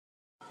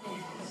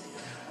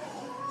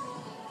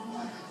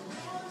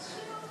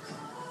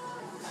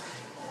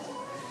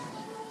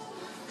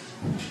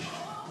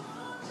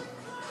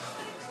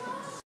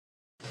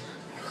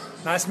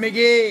Nice,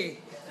 Miggy.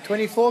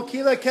 24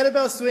 kilo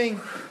kettlebell swing.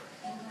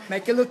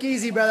 Make it look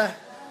easy, brother.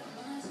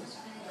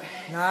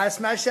 Nice,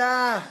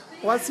 Masha.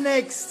 What's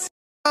next?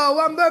 Oh,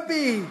 1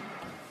 burpee.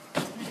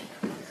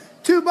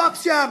 2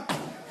 box jump.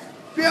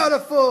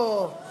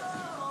 Beautiful.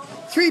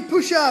 3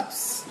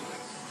 push-ups.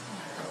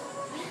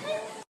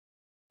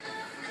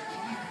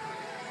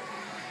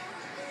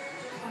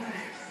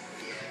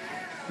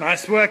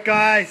 Nice work,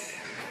 guys.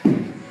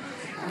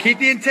 Keep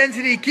the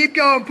intensity. Keep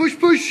going. Push,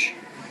 push.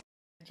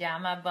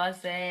 Pajama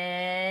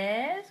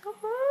bosses.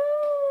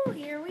 Woohoo!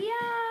 Here we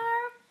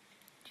are.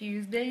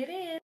 Tuesday it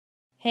is.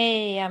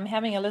 Hey, I'm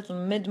having a little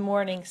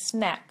mid-morning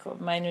snack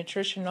of my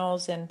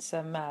nutritionals and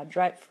some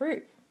dried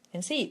fruit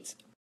and seeds.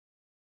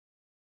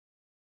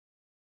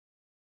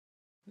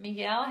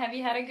 Miguel, have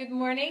you had a good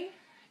morning?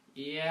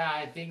 Yeah,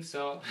 I think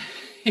so.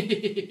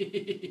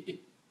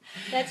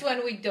 That's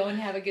when we don't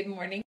have a good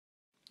morning.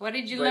 What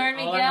did you But learn,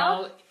 all Miguel? in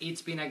all,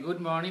 it's been a good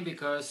morning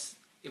because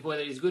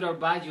whether it's good or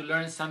bad, you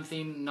learn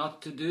something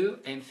not to do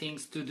and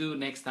things to do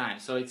next time.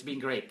 So it's been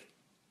great.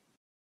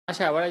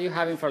 Masha, what are you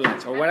having for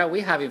lunch? Or what are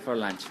we having for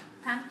lunch?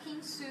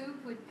 Pumpkin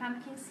soup with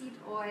pumpkin seed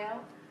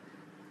oil.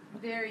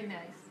 Very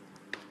nice.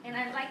 And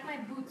I like my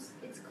boots.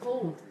 It's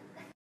cold.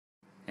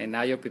 And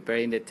now you're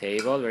preparing the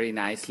table very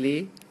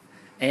nicely.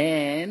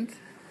 And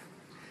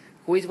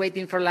who is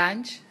waiting for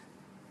lunch?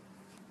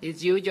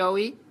 It's you,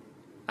 Joey.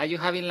 Are you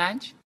having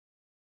lunch?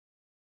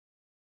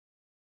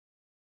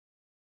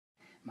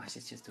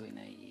 Masha's just doing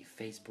a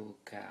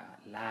Facebook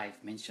live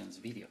mentions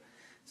video.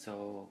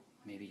 So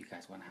maybe you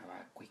guys want to have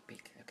a quick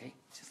peek, okay?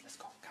 Just let's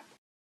go, come.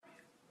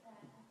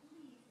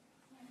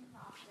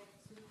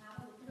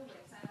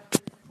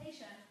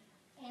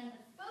 And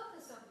the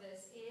focus of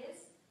this is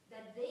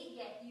that they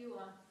get you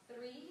on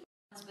 3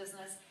 months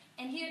business.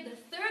 And here the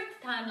third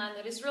timeline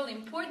that is really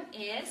important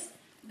is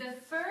the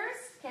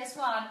first, guess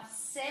what,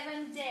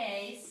 7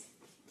 days,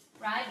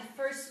 right? The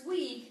first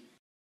week.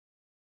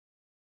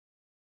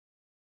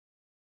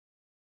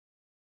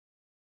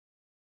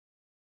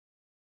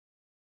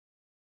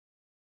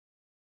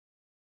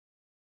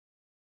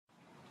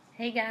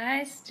 Hey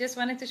guys, just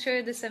wanted to show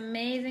you this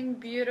amazing,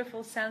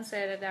 beautiful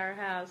sunset at our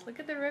house. Look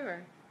at the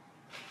river.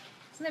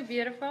 Isn't it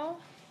beautiful?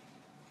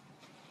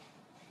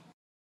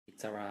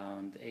 It's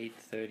around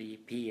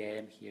 8:30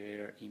 p.m.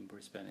 here in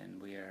Brisbane,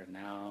 and we are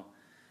now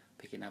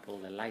picking up all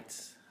the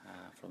lights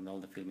from all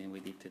the filming we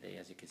did today.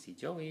 As you can see,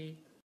 Joey.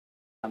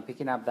 I'm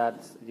picking up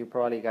that you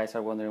probably guys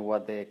are wondering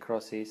what the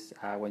cross is.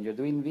 When you're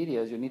doing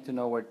videos, you need to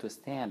know where to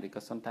stand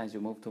because sometimes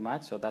you move too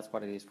much, so that's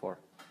what it is for.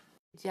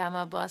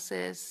 Pajama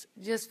bosses.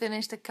 Just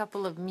finished a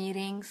couple of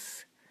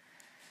meetings.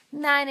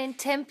 9 and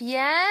 10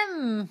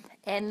 p.m.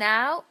 And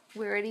now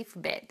we're ready for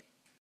bed.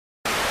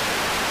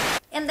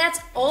 And that's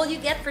all you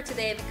get for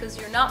today because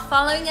you're not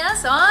following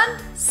us on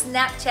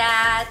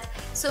Snapchat.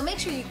 So make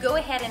sure you go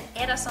ahead and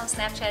add us on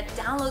Snapchat,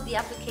 download the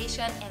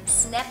application and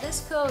snap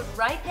this code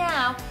right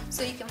now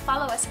so you can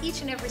follow us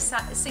each and every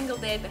single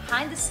day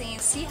behind the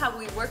scenes, see how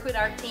we work with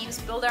our teams,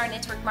 build our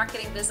network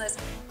marketing business,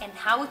 and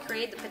how we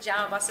create the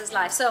Pajama Bosses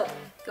live. So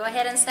go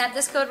ahead and snap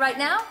this code right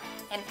now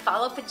and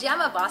follow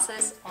Pajama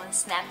Bosses on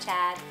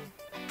Snapchat.